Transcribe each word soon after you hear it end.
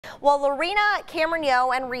Well, Lorena, Cameron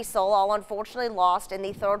Yo, and Riesel all unfortunately lost in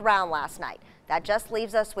the third round last night. That just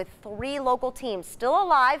leaves us with 3 local teams still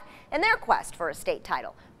alive in their quest for a state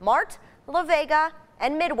title: Mart, La Vega,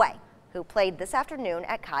 and Midway, who played this afternoon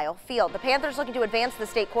at Kyle Field. The Panthers looking to advance to the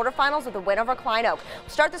state quarterfinals with a win over Klein Oak. We'll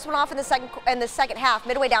start this one off in the second half.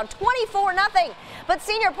 Midway down 24-0, but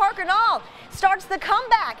senior Parker Nall starts the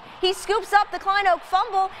comeback. He scoops up the Klein Oak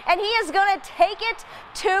fumble, and he is going to take it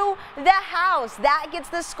to the house. That gets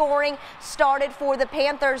the scoring started for the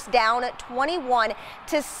Panthers, down 21-7.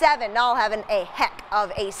 Nall having a heck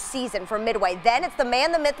of a season for Midway. Then it's the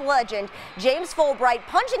man, the myth, legend, James Fulbright,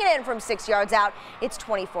 punching it in from 6 yards out. It's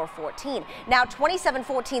 24-14. Now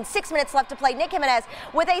 27-14, 6 minutes left to play. Nick Jimenez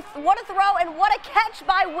with what a throw and what a catch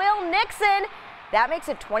by Will Nixon. That makes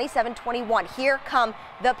it 27-21. Here come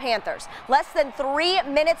the Panthers. Less than 3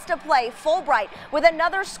 minutes to play. Fulbright with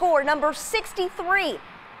another score, number 63,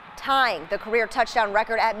 tying the career touchdown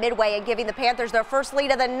record at Midway and giving the Panthers their first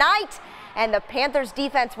lead of the night. And the Panthers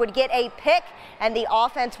defense would get a pick, and the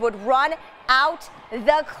offense would run out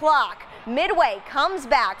the clock. Midway comes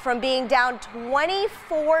back from being down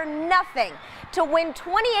 24-0 to win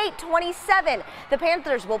 28-27. The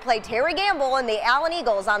Panthers will play Terry Gamble and the Allen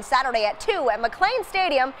Eagles on Saturday at 2 at McLean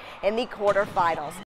Stadium in the quarterfinals.